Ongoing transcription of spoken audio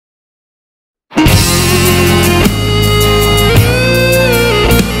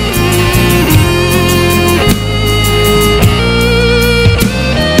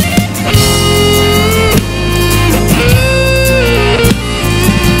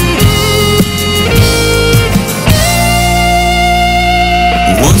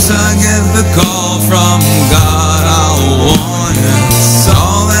I get the call from God, I'll warn you. It's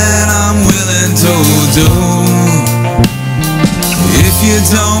all that I'm willing to do. If you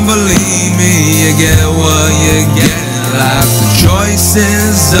don't believe me, you get what you get in life. The choice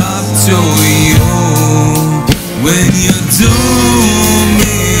is up to you. When you do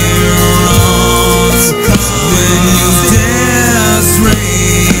me wrong, when you disregard,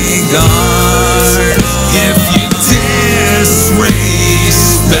 if you disrespect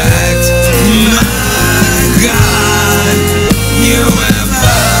my God, you have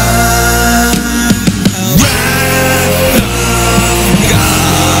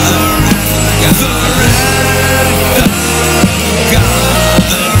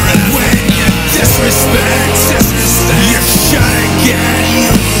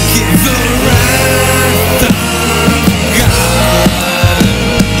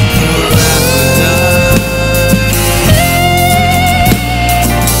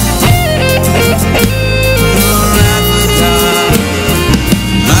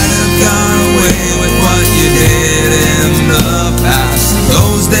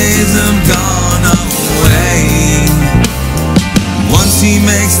he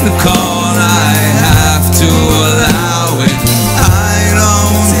makes the call.